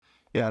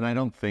Yeah, and I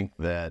don't think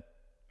that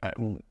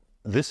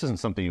this isn't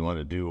something you want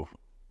to do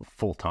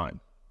full time.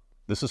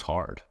 This is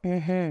hard,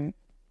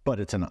 but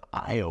it's an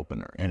eye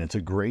opener, and it's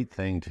a great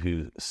thing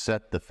to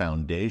set the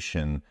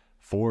foundation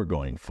for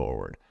going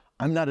forward.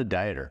 I'm not a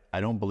dieter. I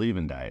don't believe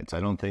in diets. I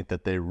don't think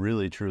that they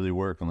really truly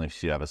work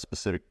unless you have a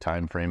specific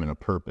time frame and a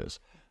purpose.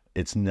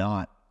 It's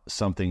not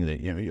something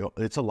that,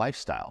 it's a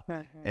lifestyle.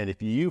 And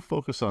if you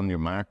focus on your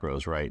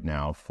macros right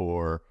now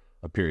for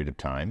a period of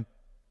time,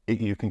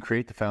 you can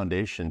create the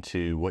foundation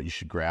to what you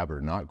should grab or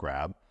not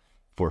grab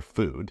for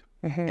food.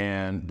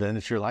 And then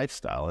it's your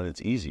lifestyle and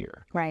it's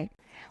easier. Right.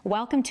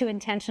 Welcome to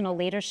Intentional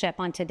Leadership.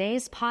 On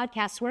today's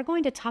podcast, we're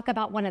going to talk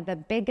about one of the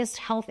biggest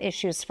health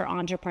issues for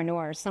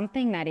entrepreneurs,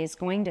 something that is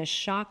going to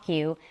shock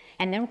you,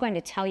 and then we're going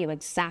to tell you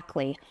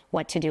exactly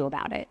what to do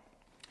about it.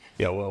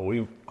 Yeah, well,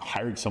 we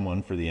hired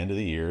someone for the end of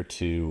the year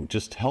to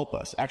just help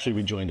us. Actually,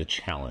 we joined a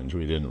challenge.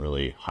 We didn't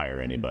really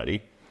hire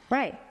anybody.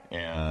 Right.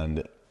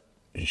 And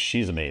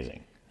she's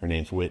amazing. Her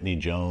name's Whitney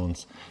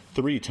Jones,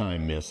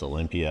 3-time Miss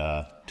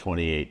Olympia,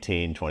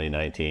 2018,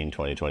 2019,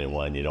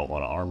 2021. You don't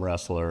want to arm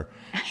wrestle her.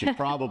 She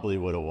probably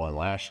would have won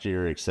last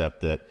year, except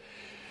that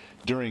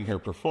during her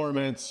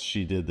performance,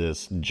 she did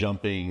this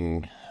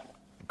jumping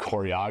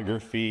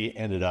choreography,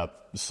 ended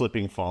up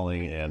slipping,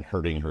 falling, and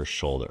hurting her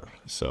shoulder.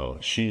 So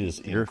she is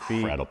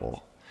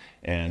incredible.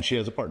 And she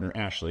has a partner,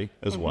 Ashley,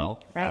 as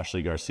well, right.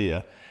 Ashley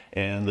Garcia.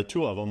 And the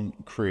two of them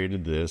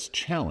created this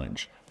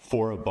challenge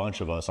for a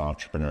bunch of us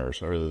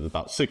entrepreneurs, or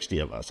about 60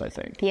 of us, I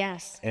think.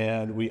 Yes.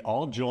 And we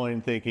all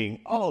joined thinking,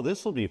 oh,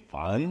 this will be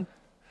fun.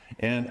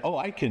 And, oh,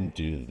 I can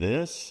do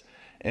this.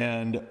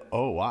 And,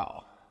 oh,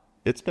 wow,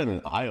 it's been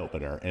an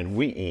eye-opener, and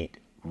we eat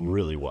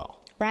really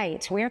well.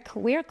 Right.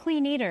 We're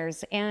clean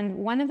eaters. And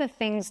one of the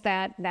things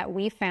that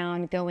we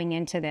found going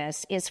into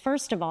this is,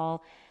 first of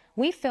all,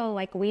 we feel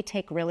like we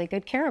take really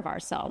good care of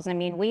ourselves. I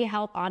mean, we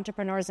help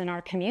entrepreneurs in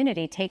our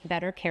community take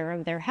better care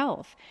of their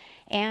health.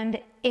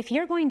 And if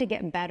you're going to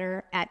get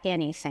better at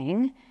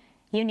anything,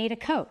 you need a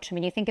coach. I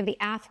mean, you think of the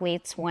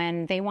athletes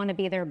when they want to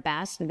be their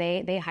best,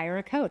 they hire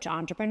a coach.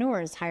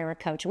 Entrepreneurs hire a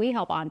coach. We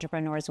help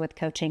entrepreneurs with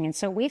coaching. And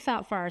so we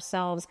thought for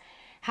ourselves,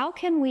 how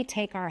can we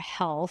take our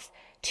health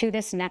to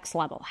this next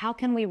level? How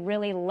can we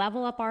really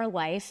level up our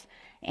life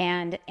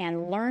and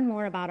learn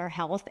more about our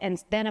health?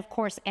 And then, of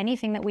course,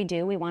 anything that we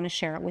do, we want to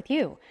share it with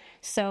you.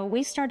 So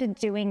we started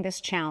doing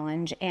this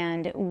challenge,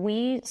 and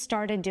we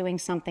started doing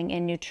something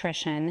in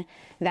nutrition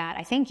that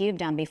I think you've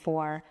done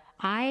before.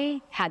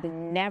 I had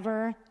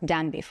never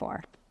done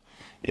before.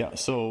 Yeah,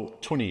 so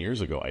 20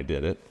 years ago I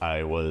did it.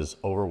 I was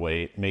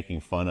overweight,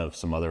 making fun of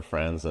some other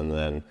friends, and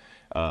then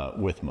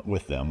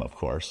with them, of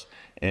course,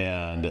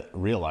 and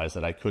realized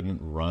that I couldn't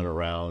run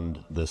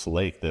around this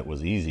lake that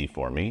was easy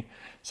for me.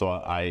 So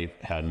I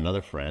had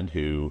another friend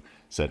who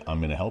said, I'm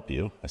going to help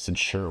you. I said,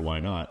 sure, why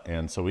not?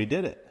 And so we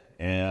did it.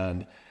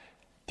 And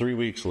 3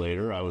 weeks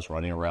later, I was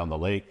running around the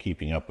lake,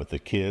 keeping up with the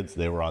kids.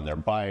 They were on their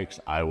bikes.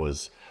 I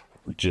was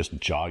just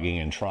jogging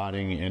and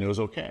trotting, and it was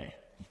okay.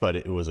 But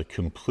it was a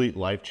complete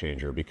life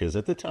changer, because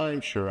at the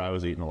time, sure, I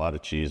was eating a lot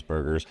of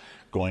cheeseburgers,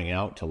 going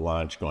out to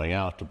lunch, going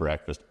out to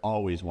breakfast,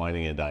 always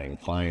whining and dining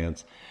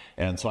clients.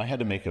 And so I had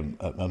to make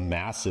a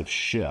massive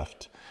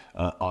shift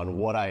on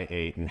what I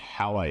ate and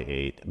how I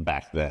ate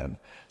back then.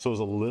 So it was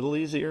a little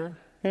easier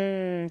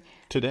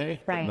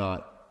today, right.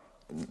 But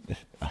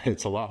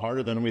it's a lot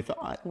harder than we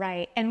thought.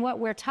 Right. And what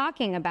we're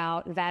talking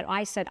about that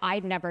I said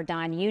I've never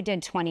done, you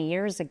did 20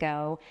 years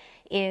ago,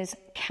 is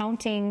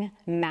counting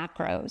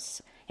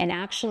macros and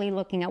actually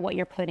looking at what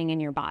you're putting in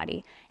your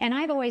body. And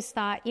I've always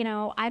thought,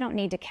 I don't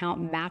need to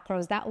count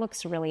macros. That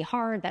looks really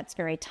hard. That's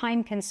very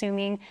time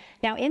consuming.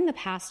 Now, in the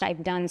past,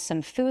 I've done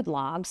some food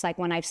logs, like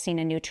when I've seen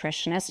a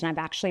nutritionist, and I've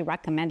actually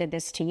recommended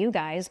this to you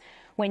guys.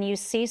 When you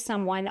see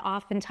someone,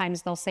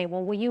 oftentimes they'll say,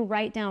 well, will you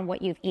write down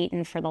what you've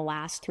eaten for the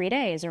last 3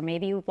 days? Or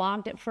maybe you've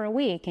logged it for a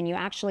week, and you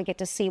actually get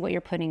to see what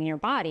you're putting in your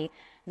body.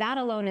 That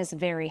alone is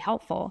very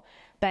helpful.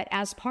 But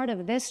as part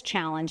of this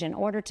challenge, in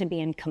order to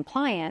be in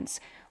compliance,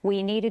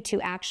 we needed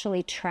to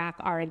actually track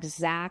our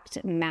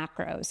exact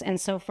macros. And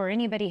so for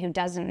anybody who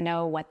doesn't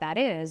know what that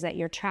is, that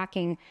you're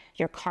tracking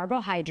your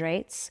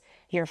carbohydrates,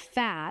 your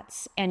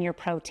fats, and your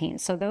protein.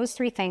 So those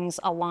three things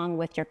along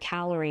with your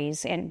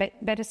calories.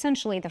 But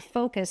essentially the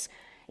focus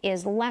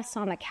is less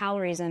on the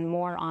calories and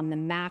more on the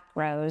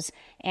macros.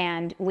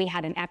 And we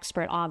had an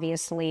expert,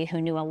 obviously,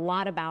 who knew a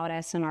lot about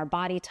us and our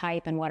body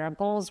type and what our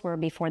goals were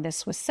before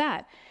this was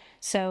set.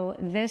 So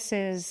this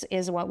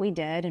is what we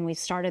did, and we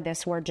started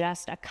this. We're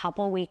just a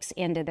couple weeks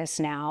into this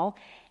now,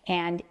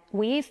 and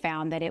we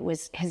found that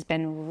has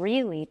been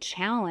really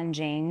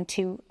challenging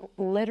to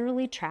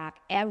literally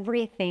track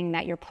everything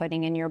that you're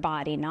putting in your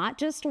body, not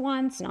just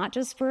once, not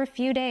just for a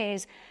few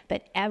days,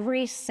 but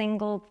every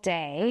single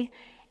day,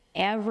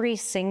 every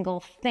single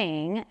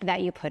thing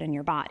that you put in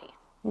your body.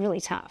 Really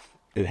tough.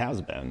 It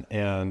has been.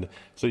 And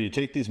so you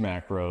take these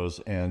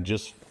macros, and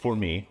just for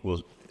me,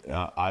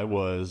 I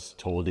was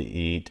told to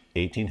eat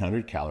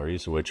 1,800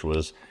 calories, which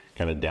was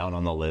kind of down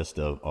on the list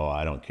of, oh,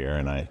 I don't care.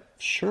 And I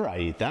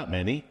eat that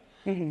many.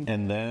 Mm-hmm.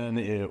 And then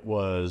it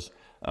was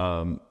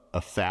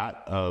a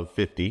fat of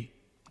 50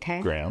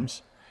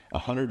 grams,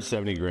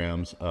 170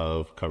 grams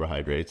of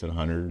carbohydrates, and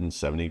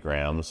 170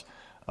 grams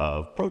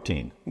of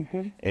protein.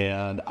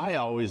 And I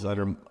always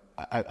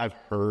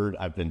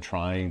I've been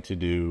trying to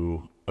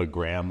do a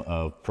gram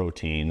of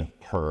protein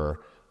per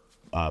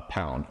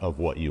pound of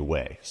what you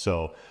weigh.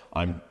 So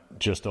I'm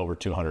just over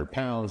 200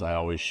 pounds. I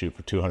always shoot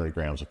for 200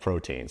 grams of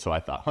protein. So I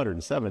thought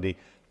 170,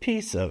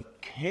 piece of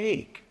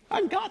cake.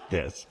 I've got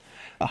this.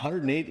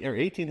 108 or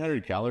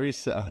 1,800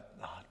 calories,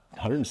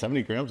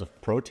 170 grams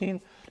of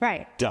protein.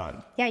 Right.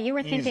 Done. Yeah, you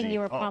were thinking you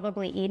were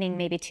probably eating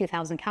maybe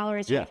 2,000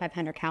 calories,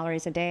 2,500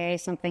 calories a day,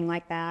 something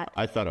like that.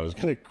 I thought I was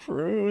going to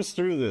cruise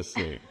through this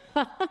thing.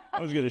 I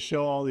was going to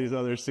show all these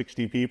other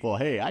 60 people,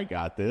 hey, I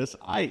got this.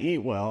 I eat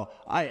well.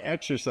 I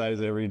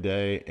exercise every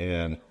day.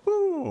 And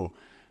whoo,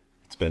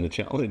 it's been a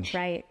challenge.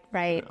 Right.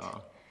 Yeah.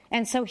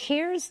 And so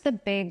here's the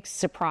big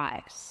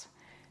surprise.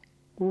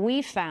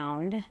 We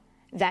found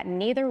that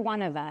neither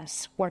one of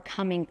us were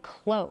coming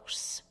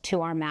close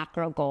to our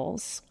macro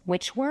goals,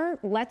 which were,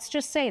 let's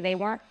just say, they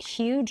weren't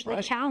hugely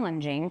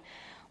challenging.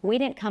 We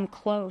didn't come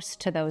close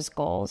to those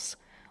goals.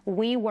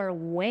 We were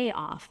way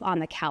off on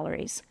the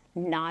calories,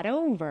 not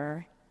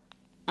over,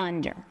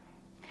 under.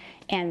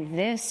 And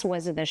this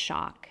was the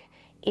shock,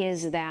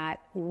 is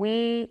that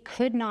we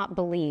could not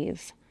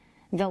believe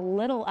the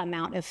little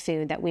amount of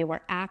food that we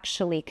were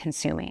actually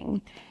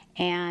consuming.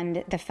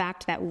 And the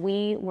fact that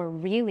we were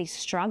really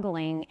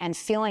struggling and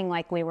feeling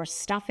like we were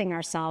stuffing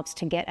ourselves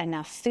to get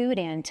enough food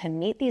in to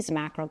meet these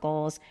macro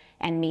goals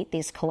and meet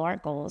these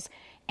caloric goals.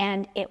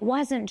 And it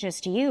wasn't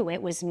just you,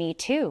 it was me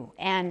too.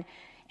 And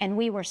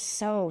we were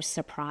so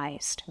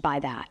surprised by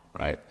that.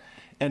 Right.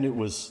 And it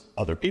was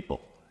other people.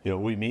 You know,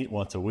 we meet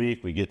once a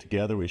week, we get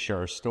together, we share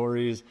our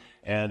stories,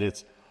 and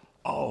it's,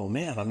 oh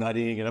man, I'm not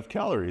eating enough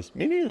calories.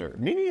 Me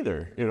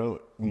neither. You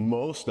know,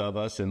 most of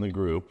us in the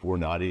group were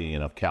not eating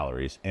enough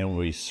calories, and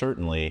we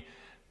certainly,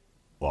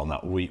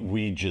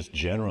 we just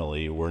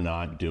generally were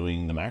not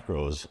doing the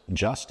macros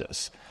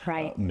justice.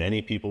 Right.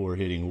 Many people were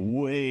hitting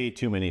way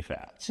too many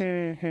fats.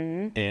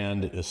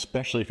 And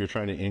especially if you're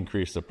trying to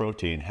increase the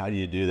protein, how do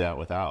you do that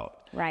without?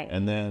 Right.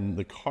 And then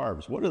the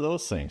carbs, what are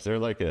those things? They're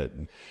like a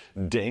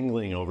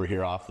dangling over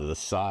here off to the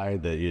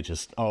side that you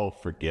just,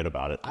 forget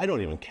about it. I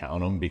don't even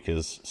count them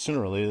because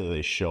sooner or later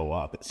they show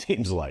up, it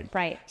seems like.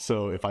 Right.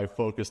 So if I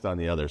focused on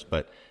the others,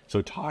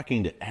 so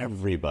talking to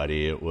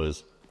everybody, it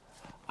was,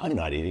 I'm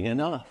not eating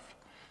enough.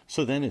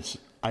 So then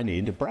I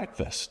need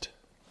breakfast.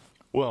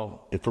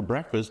 Well, for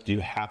breakfast,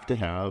 you have to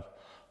have,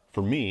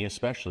 for me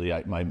especially,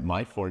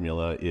 my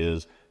formula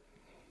is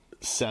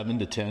 7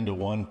 to 10 to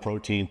 1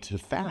 protein to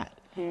fat.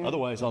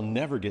 Otherwise, I'll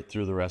never get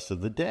through the rest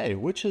of the day,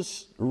 which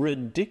is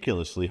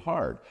ridiculously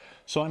hard.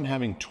 So I'm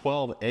having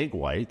 12 egg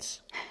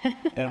whites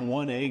and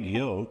 1 egg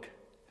yolk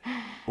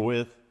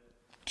with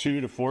 2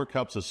 to 4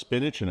 cups of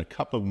spinach and a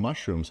cup of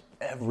mushrooms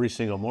every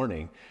single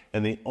morning.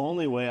 And the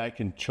only way I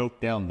can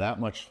choke down that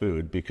much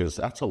food, because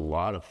that's a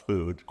lot of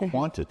food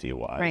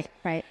quantity-wise,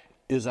 right,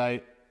 is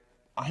I'm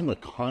a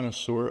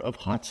connoisseur of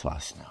hot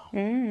sauce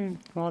now.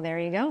 Well, there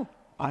you go.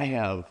 I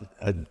have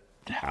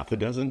half a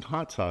dozen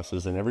hot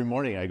sauces, and every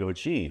morning I go,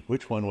 gee,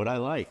 which one would I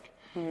like?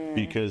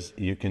 Because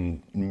you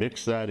can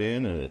mix that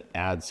in and it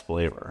adds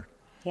flavor.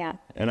 Yeah.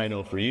 And I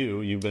know for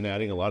you, you've been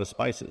adding a lot of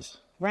spices.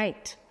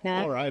 Right.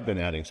 Or I've been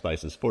adding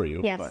spices for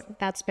you. Yes,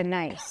 that's been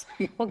nice.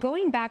 Well,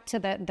 going back to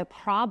the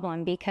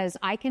problem, because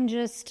I can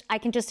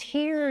just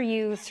hear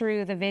you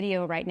through the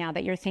video right now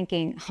that you're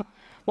thinking,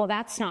 well,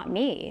 that's not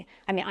me.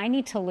 I mean, I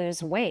need to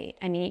lose weight.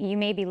 I mean, you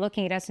may be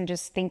looking at us and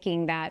just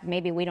thinking that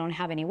maybe we don't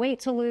have any weight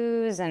to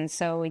lose, and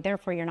so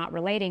therefore you're not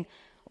relating.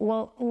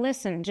 Well,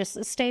 listen,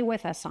 just stay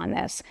with us on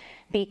this,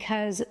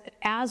 because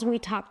as we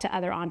talk to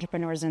other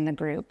entrepreneurs in the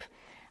group,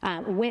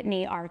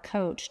 Whitney, our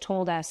coach,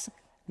 told us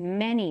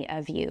many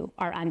of you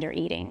are under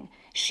eating.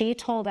 She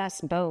told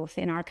us both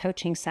in our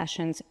coaching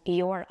sessions,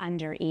 you're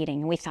under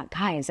eating. We thought,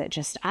 guys, is it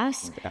just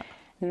us? Yeah.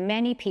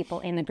 Many people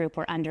in the group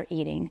were under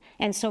eating.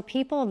 And so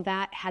people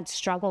that had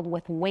struggled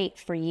with weight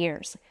for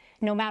years,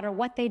 no matter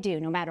what they do,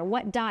 no matter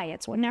what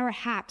diets, whatever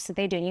hacks that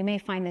they do, and you may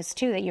find this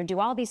too, that you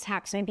do all these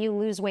hacks, maybe you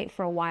lose weight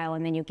for a while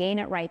and then you gain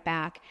it right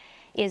back,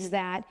 is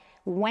that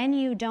when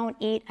you don't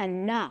eat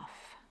enough,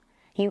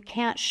 you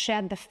can't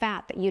shed the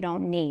fat that you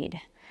don't need,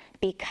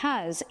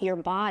 because your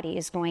body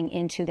is going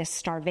into this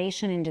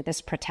starvation, into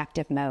this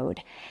protective mode.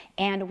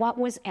 And what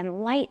was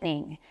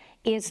enlightening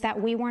is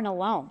that we weren't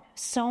alone.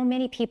 So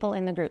many people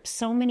in the group,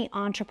 so many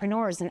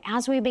entrepreneurs. And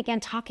as we began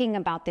talking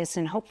about this,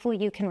 and hopefully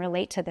you can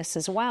relate to this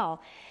as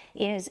well,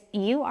 is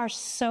you are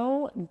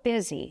so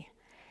busy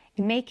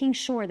making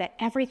sure that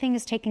everything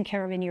is taken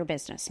care of in your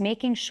business,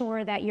 making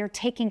sure that you're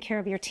taking care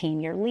of your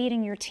team, you're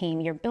leading your team,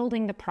 you're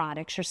building the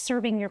products, you're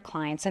serving your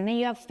clients, and then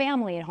you have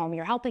family at home,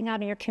 you're helping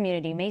out in your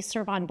community, you may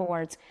serve on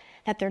boards,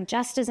 that there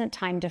just isn't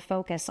time to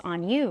focus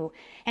on you.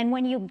 And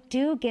when you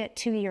do get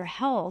to your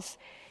health,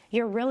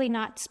 you're really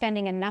not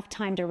spending enough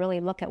time to really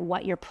look at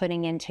what you're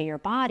putting into your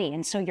body.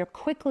 And so you're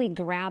quickly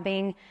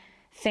grabbing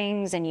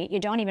things, and you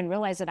don't even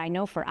realize it. I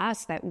know for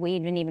us that we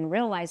didn't even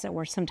realize that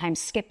we're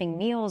sometimes skipping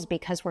meals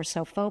because we're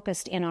so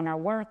focused in on our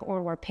work,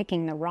 or we're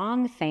picking the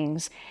wrong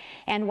things.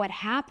 And what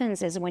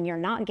happens is when you're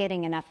not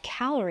getting enough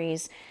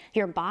calories,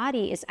 your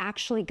body is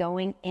actually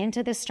going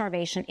into this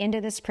starvation,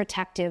 into this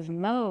protective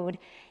mode,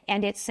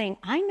 and it's saying,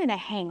 I'm going to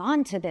hang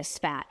on to this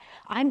fat.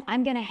 I'm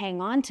going to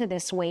hang on to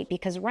this weight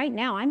because right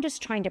now I'm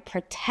just trying to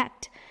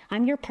protect.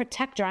 I'm your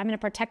protector. I'm going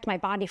to protect my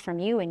body from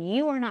you, and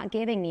you are not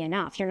giving me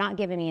enough. You're not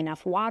giving me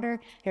enough water.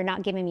 You're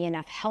not giving me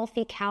enough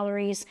healthy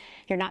calories.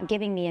 You're not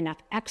giving me enough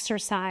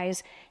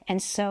exercise.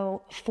 And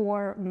so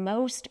for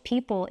most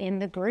people in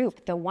the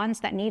group, the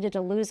ones that needed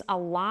to lose a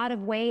lot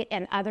of weight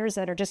and others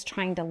that are just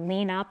trying to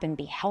lean up and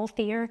be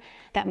healthier,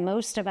 that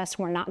most of us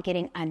were not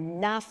getting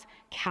enough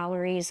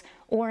calories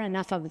or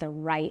enough of the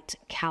right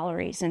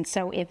calories. And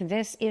so if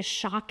this is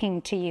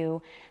shocking to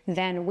you,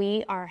 then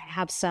we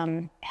have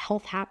some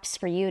health hacks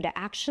for you to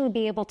actually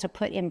be able to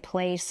put in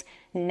place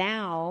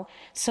now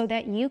so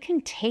that you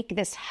can take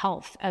this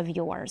health of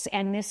yours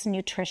and this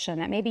nutrition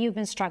that maybe you've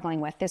been struggling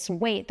with, this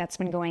weight that's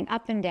been going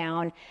up and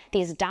down,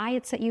 these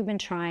diets that you've been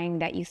trying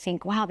that you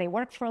think, wow, they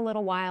work for a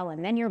little while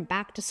and then you're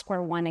back to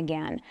square one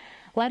again.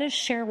 Let us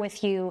share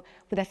with you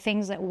the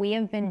things that we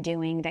have been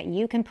doing that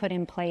you can put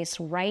in place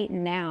right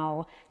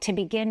now to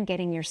begin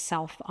getting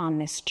yourself on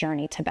this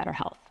journey to better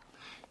health.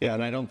 Yeah,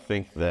 and I don't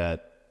think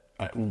that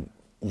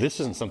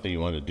this isn't something you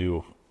want to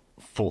do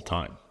full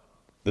time.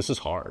 This is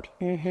hard,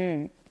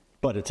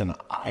 but it's an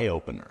eye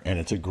opener, and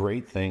it's a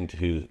great thing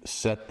to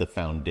set the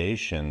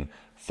foundation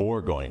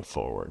for going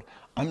forward.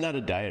 I'm not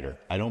a dieter.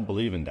 I don't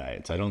believe in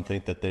diets. I don't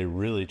think that they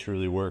really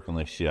truly work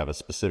unless you have a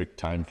specific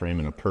time frame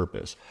and a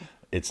purpose.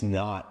 It's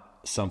not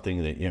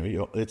something that,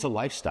 it's a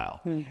lifestyle.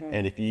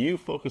 And if you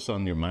focus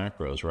on your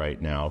macros right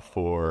now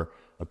for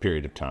a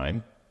period of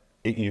time,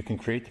 you can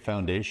create the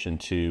foundation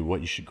to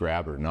what you should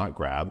grab or not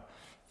grab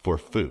for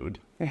food.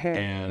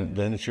 And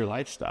then it's your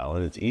lifestyle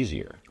and it's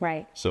easier.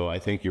 Right. So I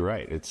think you're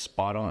right. It's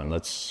spot on.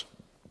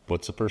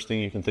 What's the first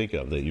thing you can think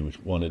of that you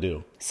would want to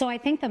do? So I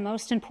think the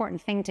most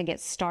important thing to get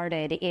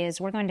started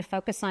is we're going to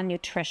focus on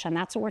nutrition.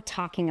 That's what we're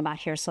talking about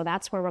here. So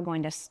that's where we're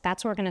going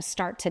to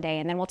start today.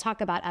 And then we'll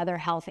talk about other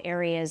health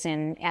areas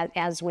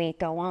as we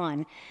go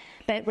on.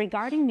 But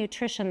regarding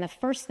nutrition, the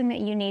first thing that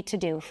you need to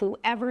do,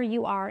 whoever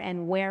you are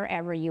and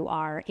wherever you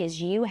are,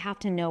 is you have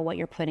to know what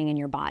you're putting in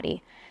your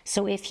body.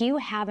 So if you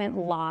haven't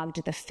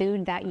logged the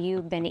food that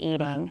you've been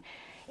eating,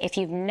 if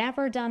you've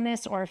never done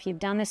this or if you've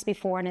done this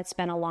before and it's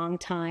been a long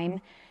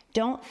time,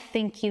 don't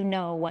think you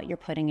know what you're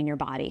putting in your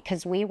body,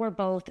 because we were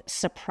both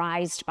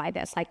surprised by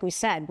this. Like we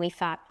said, we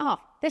thought, oh,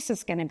 this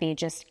is going to be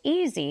just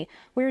easy.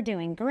 We're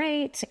doing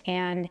great.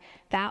 And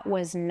that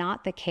was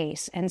not the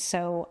case. And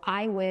so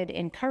we would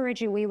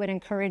encourage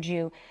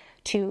you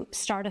to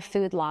start a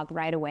food log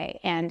right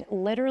away and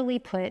literally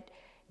put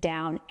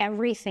down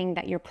everything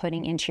that you're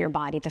putting into your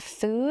body, the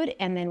food,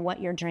 and then what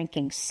you're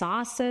drinking,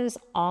 sauces,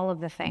 all of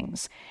the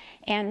things.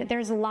 And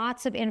there's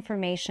lots of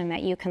information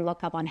that you can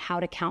look up on how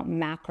to count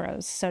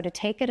macros. So to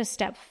take it a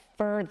step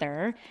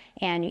further,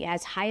 and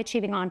as high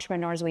achieving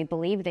entrepreneurs, we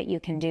believe that you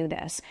can do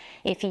this.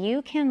 If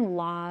you can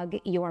log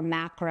your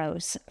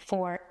macros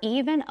for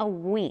even a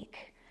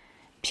week,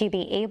 to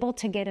be able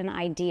to get an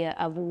idea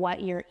of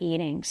what you're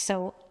eating.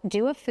 So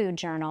do a food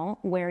journal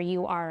where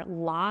you are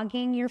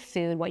logging your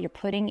food, what you're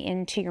putting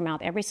into your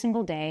mouth every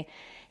single day,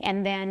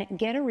 and then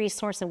get a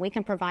resource, and we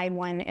can provide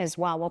one as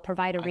well. We'll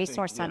provide a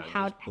resource on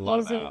how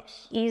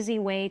easy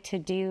way to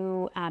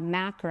do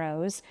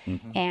macros.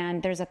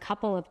 And there's a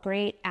couple of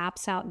great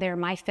apps out there.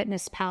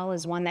 MyFitnessPal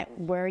is one that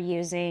we're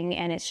using,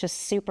 and it's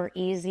just super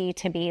easy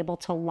to be able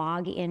to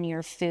log in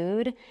your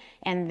food,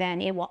 and then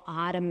it will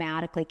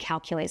automatically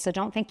calculate. So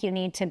don't think you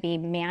need to be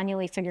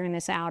manually figuring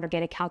this out or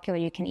get a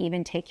calculator. You can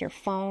even take your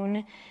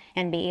phone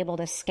and be able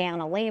to scan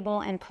a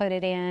label and put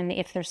it in.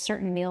 If there's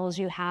certain meals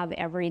you have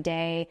every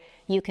day,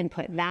 you can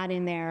put that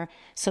in there.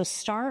 So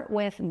start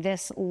with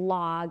this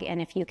log, and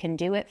if you can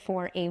do it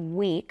for a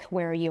week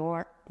where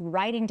you're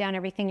writing down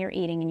everything you're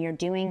eating and you're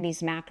doing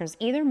these macros,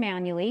 either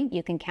manually,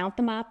 you can count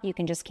them up, you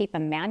can just keep a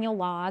manual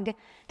log.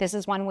 This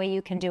is one way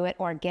you can do it,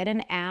 or get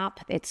an app.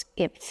 It's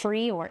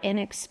free or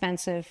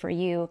inexpensive for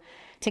you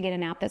to get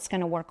an app that's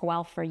going to work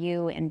well for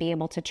you and be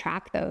able to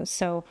track those.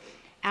 So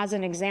as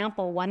an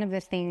example, one of the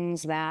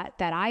things that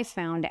I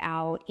found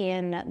out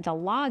in the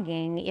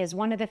logging is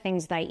one of the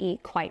things that I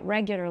eat quite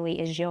regularly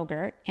is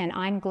yogurt, and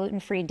I'm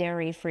gluten-free,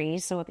 dairy-free.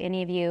 So if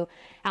any of you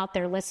out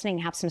there listening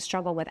have some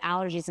struggle with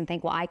allergies and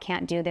think, well, I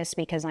can't do this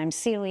because I'm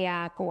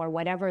celiac or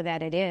whatever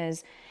that it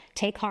is,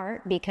 take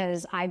heart,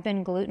 because I've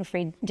been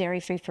gluten-free,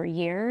 dairy-free for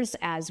years,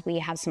 as we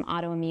have some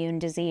autoimmune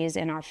disease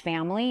in our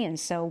family. And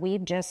so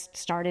we've just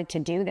started to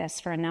do this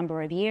for a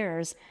number of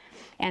years.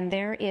 And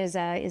there is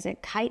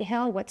it Kite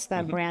Hill? What's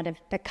the brand of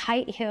the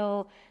Kite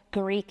Hill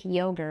Greek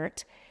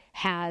yogurt?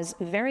 Has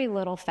very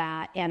little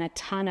fat and a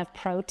ton of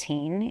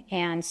protein.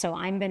 And so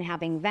I've been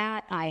having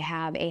that. I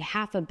have a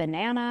half a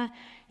banana,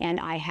 and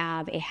I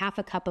have a half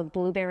a cup of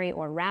blueberry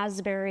or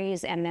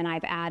raspberries. And then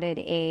I've added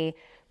a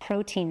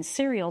protein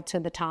cereal to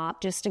the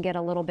top just to get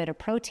a little bit of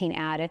protein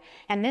added.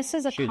 And this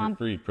is a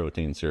sugar-free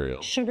protein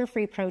cereal.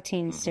 Sugar-free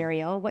protein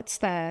cereal. What's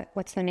the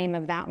name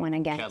of that one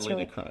again?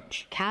 Catalina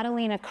Crunch.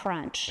 Catalina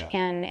Crunch. Yeah.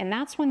 And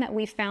that's one that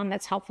we found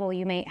that's helpful.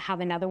 You may have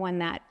another one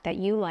that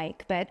you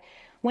like, but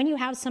when you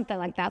have something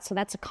like that, so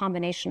that's a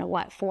combination of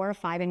 4 or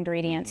 5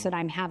 ingredients that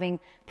I'm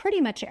having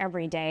pretty much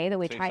every day that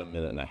we try. Takes a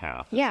minute and a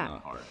half. Yeah. It's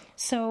not hard.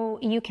 So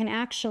you can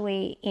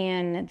actually,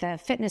 in the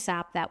fitness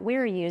app that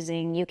we're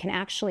using, you can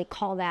actually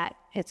call that,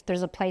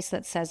 there's a place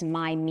that says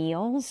My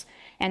Meals.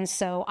 And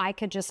so I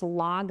could just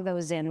log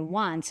those in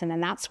once, and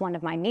then that's one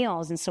of my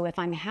meals. And so if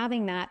I'm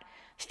having that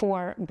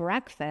for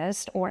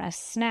breakfast or a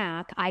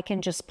snack, I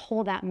can just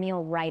pull that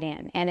meal right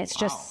in. And it's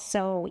just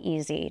so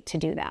easy to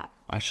do that.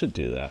 I should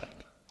do that.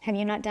 Have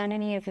you not done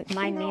any of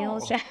my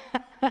meals?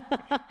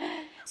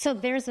 So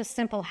there's a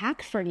simple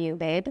hack for you,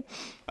 babe.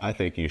 I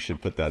think you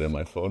should put that in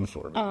my phone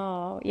for me.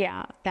 Oh,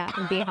 yeah, that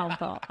would be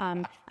helpful.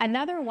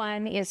 Another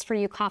one is for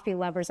you coffee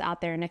lovers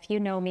out there. And if you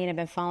know me and have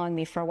been following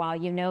me for a while,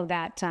 you know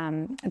that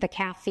the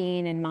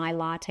caffeine in my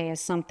latte is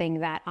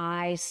something that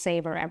I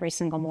savor every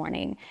single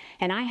morning.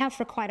 And I have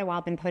for quite a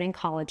while been putting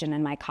collagen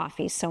in my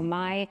coffee. So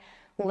my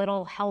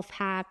little health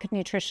hack,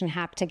 nutrition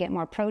hack to get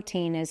more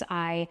protein is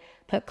I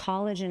put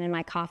collagen in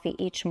my coffee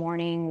each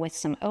morning with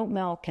some oat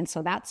milk. And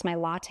so that's my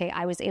latte.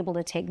 I was able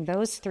to take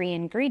those 3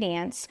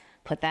 ingredients,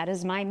 put that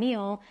as my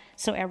meal.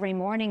 So every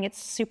morning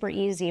it's super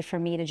easy for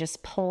me to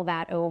just pull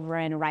that over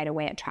and right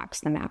away it tracks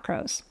the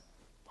macros.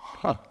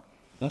 Huh.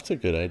 That's a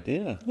good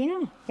idea.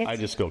 Yeah. I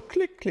just go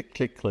click, click,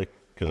 click, click.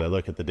 Because I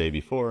look at the day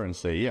before and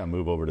say, yeah,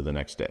 move over to the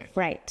next day.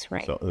 Right.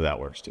 So that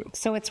works too.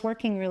 So it's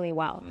working really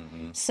well.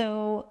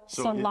 So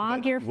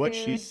log your food. What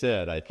she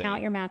said, I think,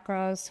 count your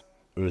macros.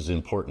 It was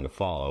important to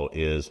follow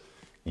is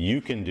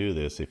you can do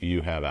this if you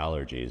have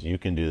allergies. You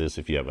can do this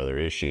if you have other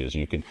issues.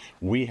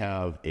 We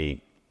have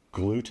a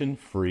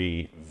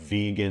gluten-free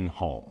vegan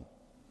home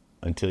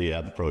until you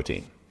add the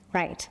protein.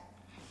 Right.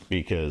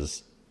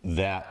 Because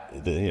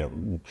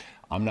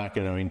I'm not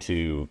going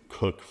to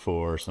cook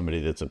for somebody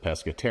that's a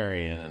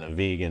pescatarian and a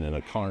vegan and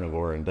a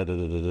carnivore and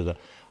da-da-da-da-da.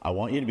 I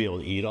want you to be able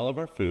to eat all of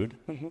our food.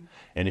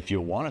 And if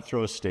you want to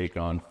throw a steak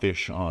on,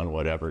 fish on,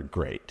 whatever,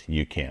 great,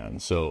 you can.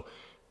 So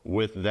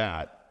with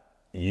that,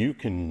 you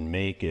can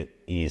make it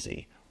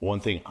easy.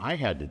 One thing I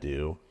had to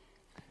do,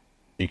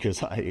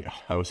 because I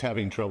was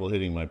having trouble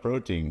hitting my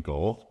protein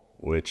goal,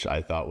 which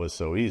I thought was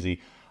so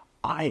easy,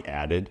 I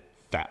added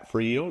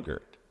fat-free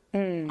yogurt.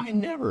 I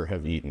never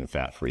have eaten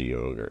fat-free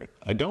yogurt.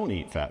 I don't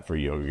eat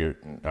fat-free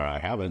yogurt, or I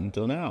haven't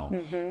until now.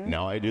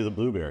 Now I do the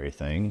blueberry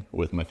thing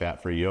with my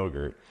fat-free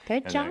yogurt.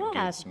 Good job.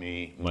 That gives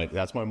me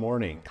that's my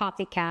morning.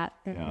 Copycat.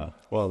 Yeah.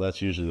 Well,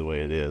 that's usually the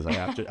way it is. I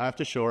have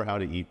to show her how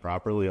to eat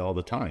properly all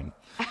the time.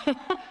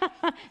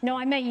 No,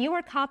 I meant you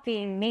were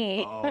copying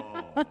me.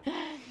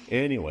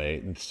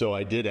 Anyway, so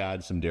I did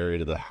add some dairy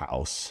to the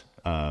house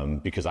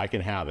because I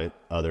can have it,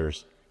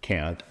 others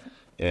can't,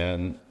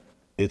 and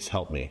it's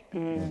helped me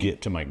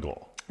get to my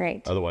goal.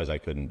 Right. Otherwise, I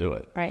couldn't do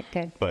it. Right,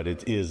 good. But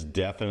it is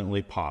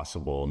definitely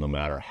possible, no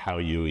matter how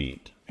you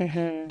eat,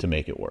 to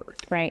make it work.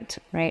 Right.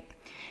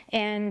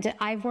 And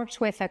I've worked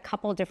with a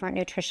couple different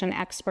nutrition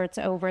experts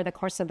over the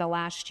course of the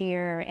last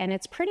year, and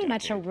it's pretty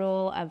much a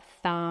rule of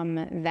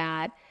thumb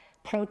that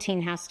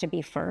protein has to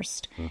be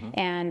first,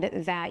 and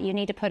that you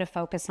need to put a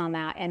focus on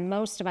that. And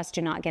most of us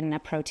do not get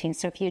enough protein.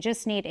 So if you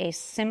just need a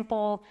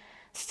simple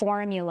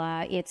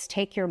formula, it's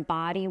take your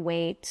body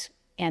weight,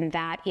 and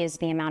that is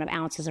the amount of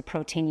ounces of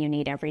protein you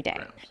need every day.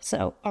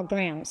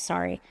 Grams,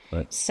 sorry.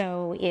 Right.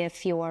 So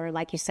if you're,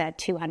 like you said,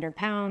 200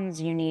 pounds,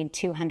 you need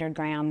 200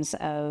 grams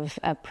of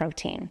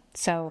protein.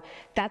 So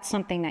that's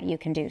something that you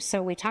can do.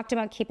 So we talked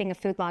about keeping a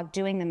food log,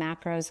 doing the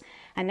macros.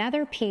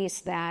 Another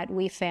piece that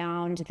we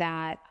found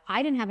that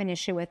I didn't have an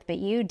issue with, but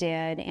you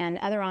did, and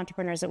other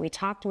entrepreneurs that we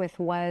talked with,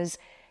 was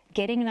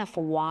getting enough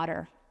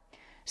water.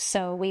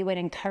 So we would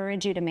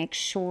encourage you to make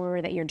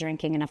sure that you're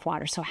drinking enough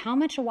water. So how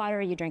much water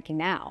are you drinking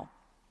now?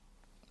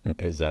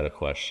 Is that a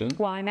question?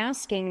 Well, I'm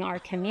asking our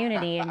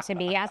community and to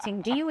be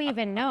asking, do you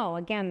even know?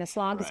 Again, this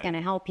log is going to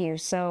help you.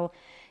 So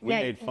we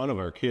made fun of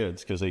our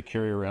kids because they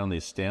carry around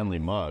these Stanley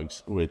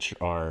mugs, which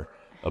are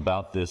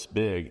about this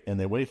big, and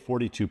they weigh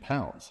 42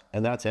 pounds,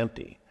 and that's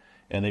empty.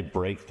 And they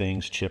break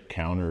things, chip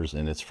counters,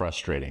 and it's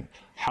frustrating.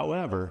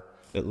 However,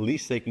 at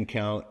least they can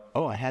count,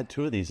 I had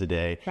 2 of these a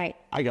day. Right.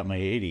 I got my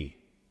 80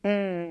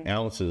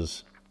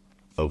 ounces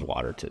of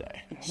water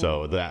today.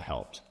 So that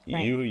helps.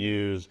 Right. You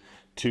use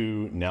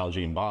 2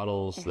 Nalgene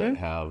bottles that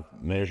have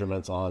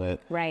measurements on it.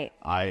 Right.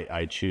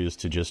 I choose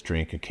to just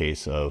drink a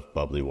case of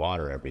bubbly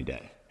water every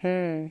day.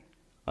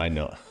 I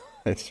know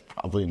it's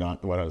probably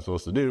not what I was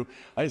supposed to do.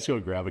 I just go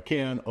grab a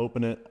can,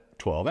 open it,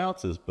 12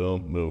 ounces,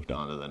 boom, moved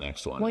on to the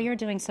next one. Well, you're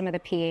doing some of the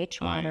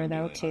pH water,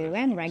 though, too,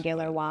 and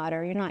regular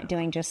water. You're not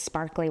doing just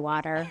sparkly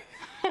water.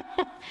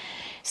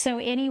 So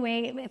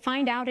anyway,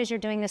 find out as you're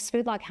doing this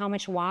food log how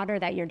much water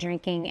that you're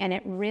drinking, and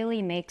it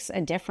really makes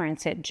a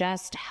difference. It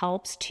just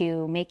helps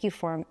to make you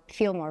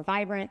feel more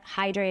vibrant,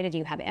 hydrated,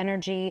 you have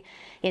energy.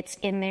 It's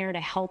in there to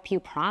help you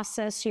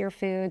process your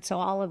food. So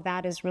all of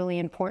that is really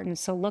important.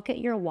 So look at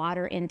your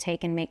water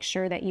intake and make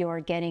sure that you are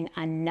getting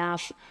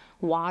enough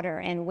water.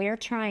 And we're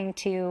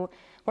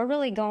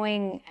really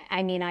going,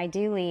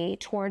 ideally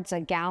towards a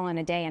gallon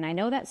a day. And I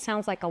know that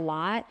sounds like a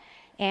lot,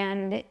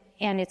 and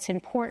it's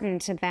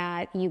important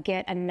that you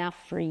get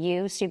enough for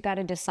you. So you've got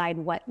to decide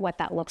what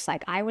that looks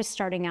like. I was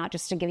starting out,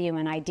 just to give you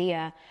an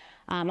idea,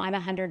 I'm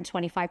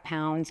 125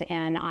 pounds,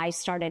 and I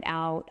started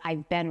out,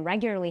 I've been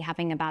regularly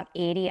having about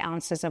 80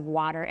 ounces of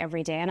water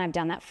every day, and I've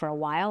done that for a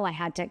while. I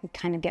had to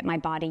kind of get my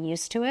body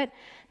used to it,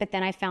 but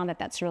then I found that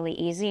that's really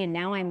easy, and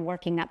now I'm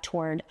working up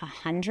toward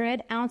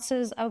 100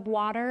 ounces of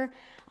water.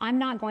 I'm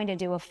not going to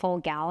do a full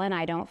gallon.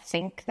 I don't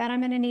think that I'm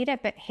going to need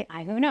it, but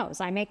who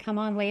knows? I may come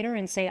on later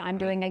and say I'm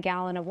doing a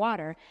gallon of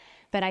water.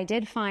 But I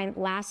did find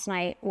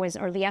yesterday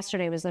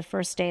was the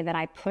first day that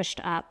I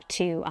pushed up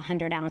to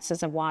 100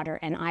 ounces of water,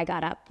 and I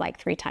got up like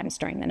 3 times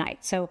during the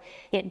night. So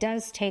it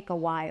does take a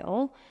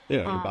while.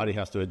 Yeah, your body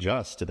has to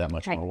adjust to that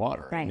much more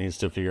water. Right. It needs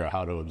to figure out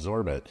how to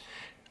absorb it.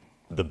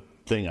 The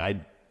thing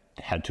I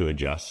had to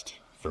adjust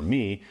for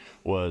me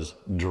was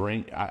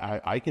drink.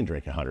 I can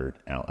drink 100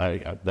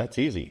 ounces. That's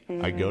easy.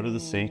 I go to the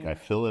sink, I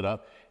fill it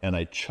up, and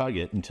I chug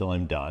it until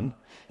I'm done,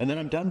 and then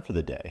I'm done for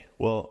the day.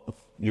 Well,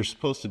 you're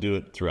supposed to do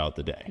it throughout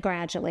the day.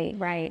 Gradually,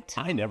 right.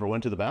 I never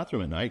went to the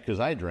bathroom at night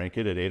because I drank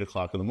it at 8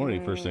 o'clock in the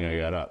morning, first thing I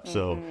got up.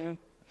 So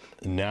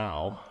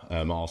now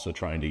I'm also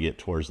trying to get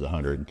towards the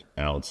 100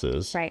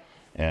 ounces. Right.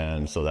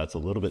 And so that's a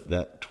little bit,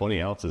 that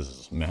 20 ounces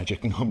is a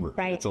magic number.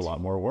 Right. It's a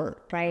lot more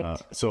work.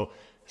 Right. So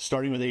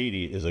starting with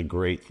 80 is a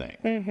great thing.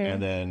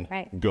 And then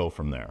go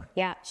from there.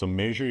 Yeah. So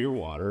measure your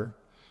water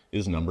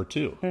is number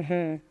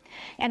 2.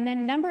 And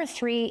then number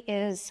 3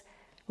 is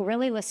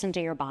really listen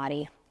to your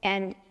body.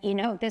 And,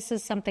 this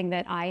is something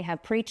that I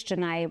have preached,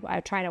 and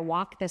I try to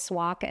walk this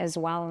walk as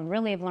well, and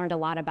really have learned a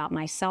lot about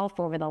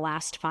myself over the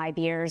last 5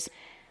 years.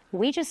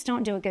 We just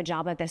don't do a good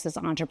job of this as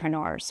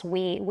entrepreneurs.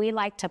 We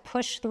like to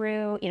push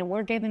through,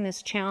 we're given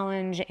this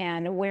challenge,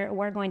 and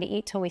we're going to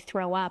eat till we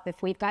throw up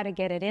if we've got to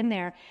get it in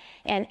there.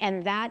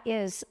 And that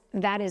is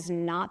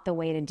not the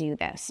way to do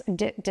this.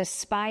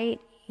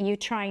 Despite you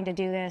trying to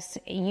do this,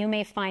 you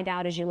may find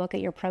out as you look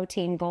at your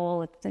protein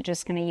goal, it's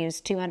just going to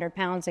use 200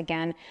 pounds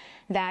again,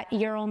 that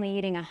you're only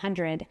eating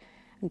 100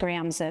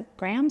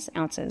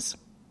 ounces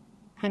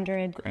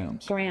 100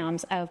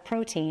 grams of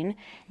protein.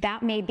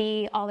 That may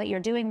be all that you're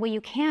doing. Well,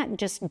 you can't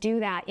just do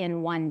that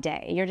in one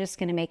day. You're just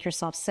going to make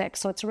yourself sick.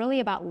 So it's really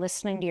about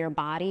listening to your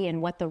body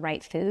and what the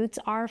right foods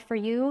are for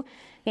you.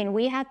 And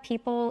we have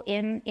people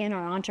in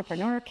our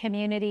entrepreneur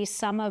community.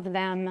 Some of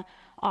them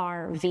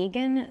are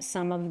vegan.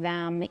 Some of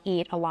them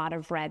eat a lot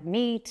of red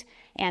meat,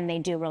 and they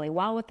do really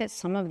well with it.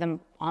 Some of them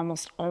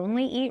almost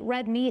only eat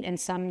red meat, and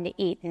some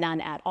eat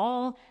none at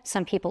all.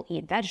 Some people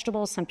eat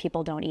vegetables. Some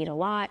people don't eat a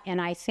lot.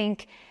 And I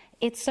think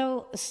it's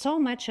so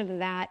much of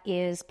that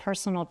is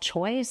personal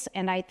choice.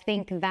 And I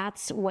think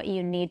that's what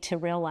you need to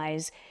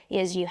realize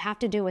is you have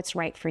to do what's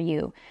right for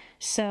you.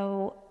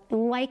 So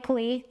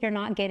likely you're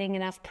not getting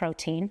enough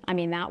protein. I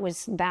mean, that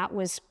was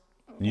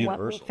what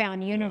we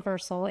found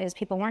universal is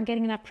people weren't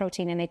getting enough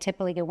protein, and they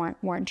typically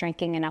weren't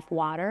drinking enough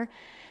water.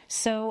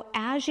 So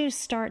as you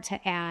start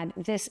to add,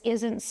 this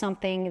isn't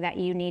something that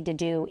you need to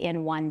do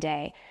in one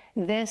day.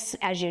 This,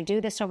 as you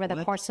do this over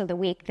the course of the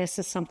week, this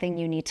is something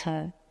you need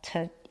to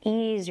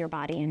ease your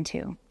body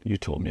into. You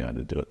told me I had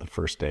to do it the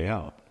first day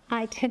out.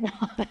 I did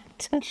not.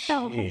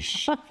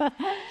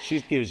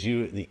 She gives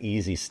you the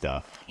easy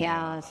stuff.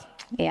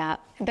 Yeah.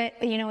 But,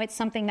 it's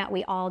something that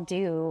we all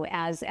do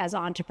as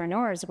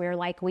entrepreneurs.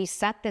 We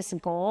set this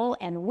goal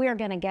and we're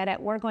going to get it.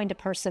 We're going to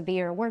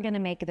persevere. We're going to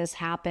make this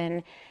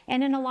happen.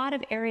 And in a lot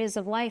of areas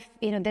of life,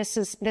 this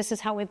is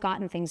how we've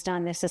gotten things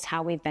done. This is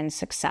how we've been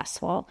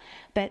successful.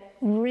 But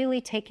really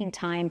taking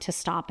time to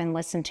stop and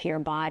listen to your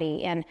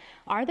body. And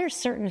are there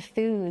certain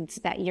foods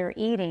that you're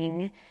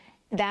eating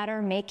that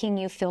are making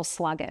you feel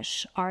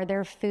sluggish? Are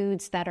there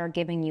foods that are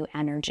giving you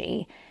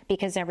energy?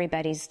 Because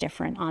everybody's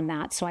different on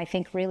that. So I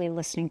think really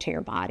listening to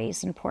your body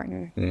is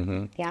important.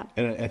 Mm-hmm. Yeah.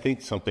 And I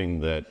think something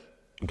that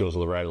goes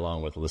right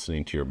along with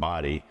listening to your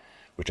body,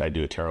 which I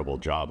do a terrible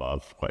job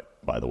of,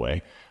 by the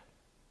way,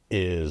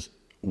 is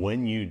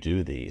when you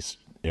do these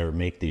or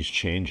make these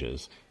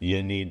changes,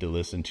 you need to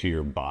listen to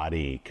your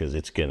body because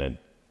it's going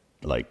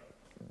to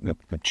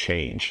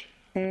change.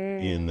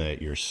 In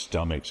that your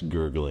stomach's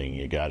gurgling,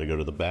 you got to go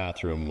to the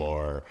bathroom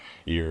more.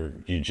 You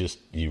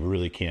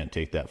really can't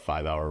take that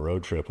 5-hour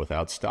road trip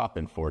without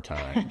stopping 4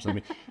 times. I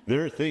mean,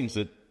 there are things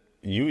that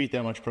you eat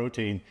that much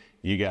protein,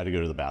 you got to go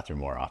to the bathroom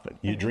more often.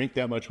 You drink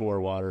that much more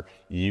water,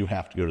 you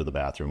have to go to the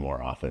bathroom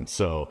more often.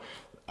 So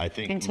I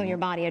think until your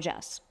body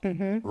adjusts.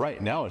 Mm-hmm.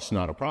 Right now, it's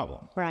not a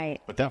problem.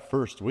 Right. But that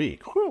first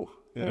week,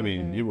 I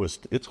mean,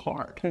 it's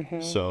hard.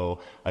 Mm-hmm.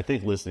 So I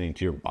think listening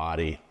to your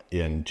body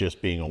in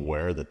just being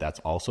aware that that's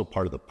also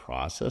part of the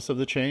process of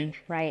the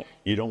change. Right.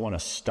 You don't want to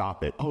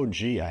stop it. Oh,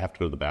 gee, I have to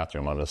go to the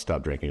bathroom. I'm going to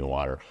stop drinking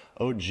water.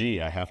 Oh,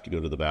 gee, I have to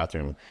go to the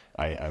bathroom.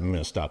 I'm going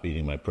to stop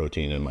eating my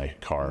protein and my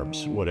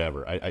carbs,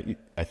 whatever.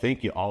 I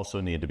think you also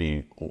need to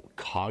be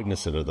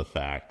cognizant of the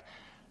fact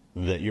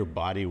that your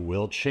body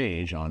will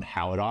change on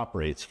how it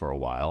operates for a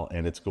while,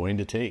 and it's going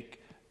to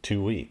take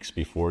 2 weeks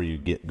before you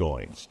get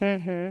going.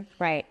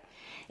 Right.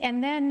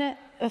 And then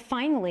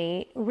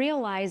finally,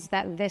 realize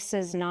that this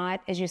is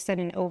not, as you said,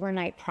 an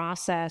overnight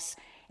process,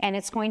 and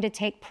it's going to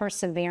take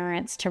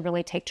perseverance to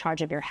really take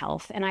charge of your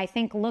health. And I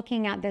think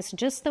looking at this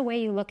just the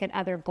way you look at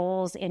other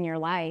goals in your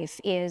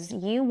life is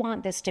you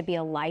want this to be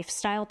a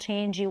lifestyle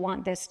change. You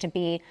want this to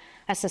be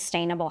a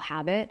sustainable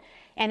habit.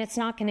 And it's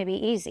not going to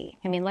be easy.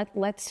 I mean,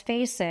 let's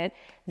face it,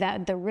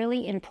 that the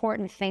really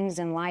important things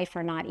in life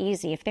are not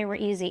easy. If they were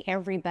easy,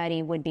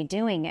 everybody would be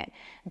doing it.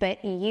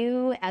 But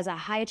you, as a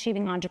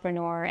high-achieving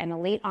entrepreneur, an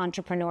elite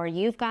entrepreneur,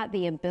 you've got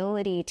the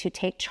ability to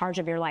take charge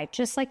of your life.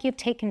 Just like you've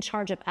taken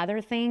charge of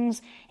other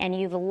things and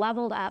you've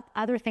leveled up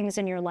other things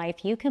in your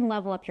life, you can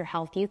level up your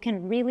health. You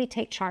can really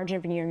take charge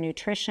of your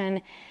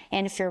nutrition.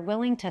 And if you're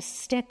willing to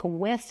stick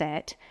with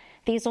it,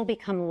 these will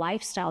become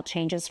lifestyle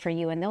changes for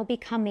you, and they'll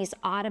become these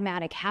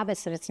automatic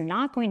habits that it's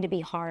not going to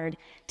be hard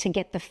to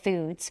get the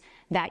foods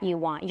that you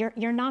want.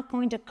 You're not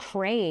going to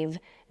crave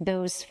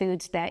those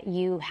foods that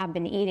you have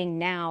been eating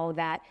now,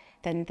 that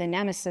the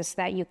nemesis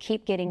that you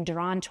keep getting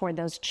drawn toward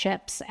those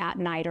chips at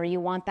night, or you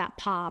want that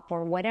pop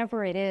or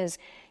whatever it is.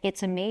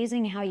 It's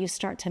amazing how you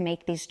start to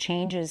make these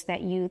changes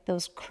that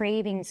those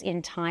cravings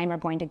in time are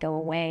going to go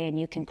away, and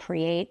you can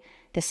create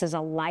this as a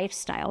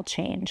lifestyle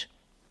change.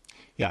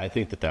 Yeah, I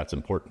think that's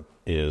important,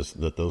 is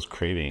that those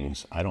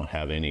cravings, I don't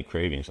have any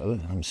cravings other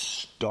than I'm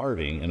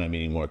starving and I'm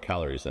eating more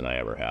calories than I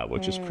ever have,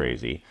 which is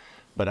crazy.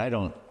 But I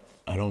don't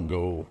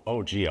go,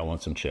 oh, gee, I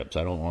want some chips.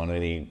 I don't want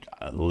any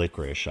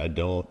licorice.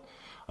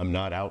 I'm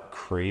not out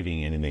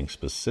craving anything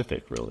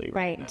specific really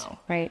right now.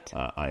 Right.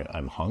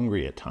 I'm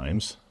hungry at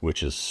times,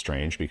 which is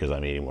strange because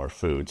I'm eating more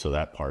food. So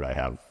that part I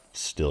have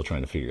still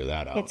trying to figure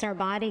that out. It's our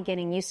body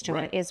getting used to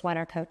it, is what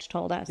our coach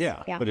told us.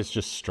 Yeah, but it's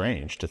just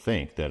strange to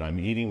think that I'm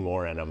eating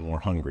more and I'm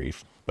more hungry,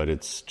 but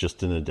it's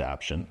just an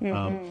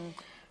adaptation.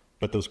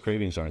 But those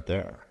cravings aren't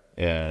there.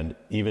 And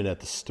even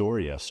at the store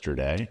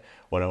yesterday,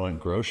 when I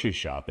went grocery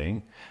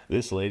shopping,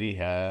 this lady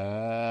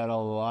had a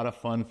lot of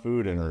fun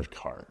food in her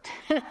cart.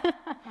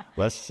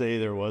 Let's say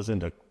there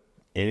wasn't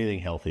anything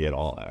healthy at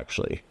all,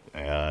 actually.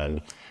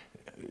 And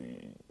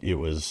it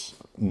was,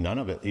 none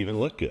of it even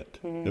looked good.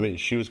 I mean,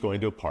 she was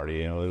going to a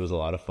party, it was a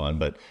lot of fun,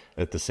 but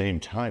at the same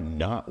time,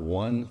 not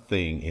one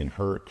thing in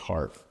her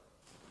cart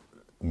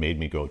made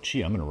me go,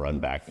 gee, I'm going to run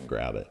back and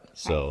grab it.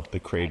 So the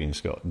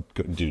cravings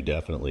do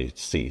definitely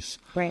cease.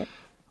 Right.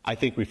 I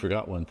think we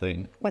forgot one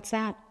thing. What's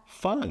that?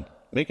 Fun.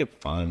 Make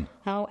it fun.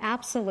 Oh,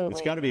 absolutely.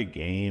 It's got to be a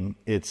game.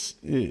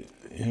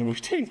 We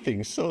take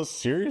things so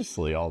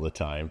seriously all the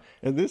time.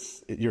 And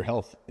your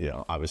health,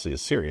 obviously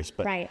is serious,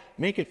 but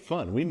make it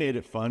fun. We made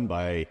it fun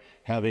by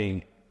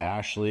having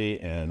Ashley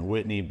and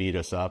Whitney beat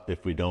us up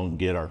if we don't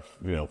get our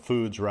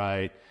foods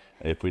right.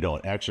 If we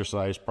don't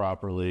exercise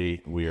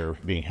properly, we are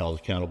being held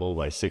accountable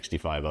by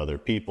 65 other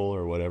people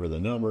or whatever the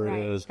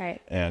number is.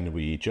 And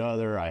we each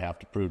other. I have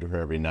to prove to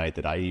her every night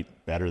that I eat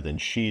better than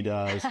she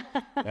does.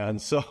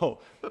 And so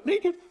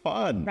make it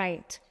fun.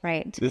 Right.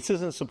 This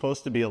isn't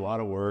supposed to be a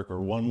lot of work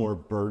or one more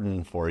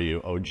burden for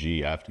you. Oh,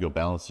 gee, I have to go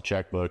balance the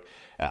checkbook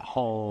at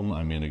home.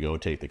 I'm going to go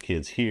take the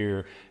kids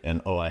here.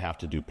 And, I have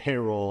to do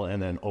payroll.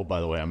 And then, by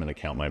the way, I'm going to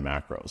count my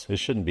macros. It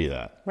shouldn't be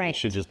that. It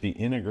should just be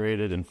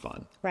integrated and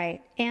fun.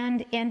 Right.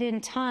 And in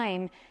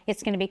time,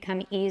 it's going to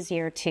become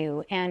easier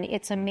too. And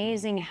it's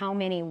amazing how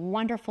many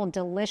wonderful,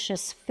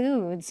 delicious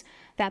foods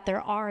that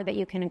there are that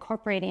you can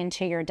incorporate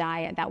into your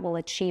diet that will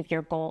achieve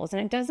your goals.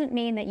 And it doesn't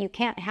mean that you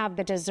can't have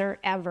the dessert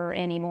ever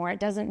anymore. It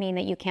doesn't mean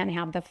that you can't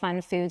have the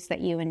fun foods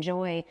that you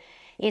enjoy.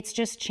 It's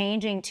just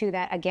changing to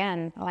that,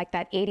 again, like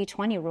that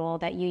 80-20 rule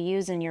that you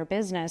use in your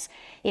business.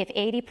 If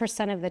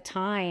 80% of the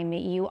time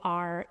you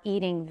are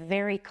eating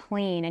very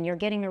clean and you're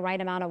getting the right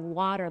amount of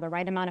water, the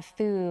right amount of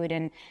food,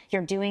 and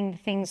you're doing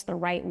things the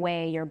right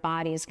way, your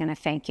body is going to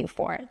thank you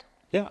for it.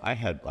 Yeah, I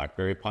had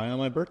blackberry pie on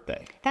my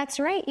birthday. That's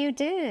right, you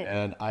did.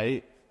 And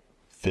I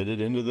fit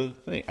it into the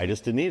thing. I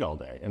just didn't eat all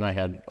day. And I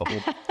had a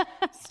whole...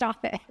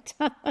 Stop it.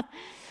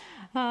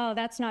 Oh,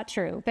 that's not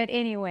true. But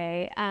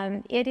anyway,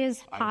 it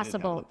is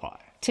possible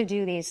to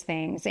do these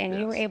things. And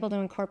you were able to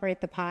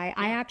incorporate the pie.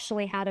 I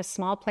actually had a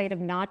small plate of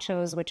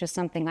nachos, which is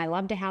something I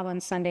love to have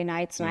on Sunday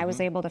nights. And I was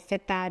able to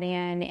fit that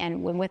in.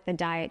 And with the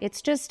diet,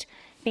 it's just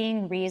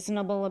being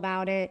reasonable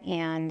about it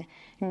and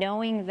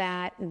knowing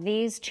that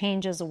these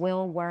changes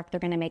will work. They're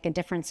going to make a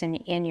difference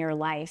in your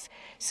life.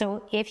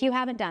 So if you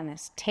haven't done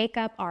this, take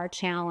up our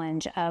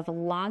challenge of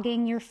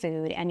logging your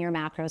food and your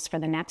macros for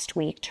the next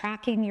week,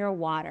 tracking your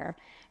water,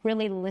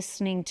 really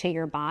listening to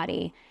your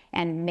body,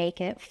 and make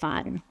it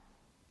fun.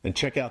 And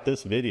check out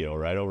this video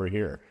right over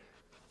here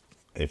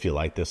if you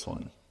like this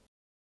one.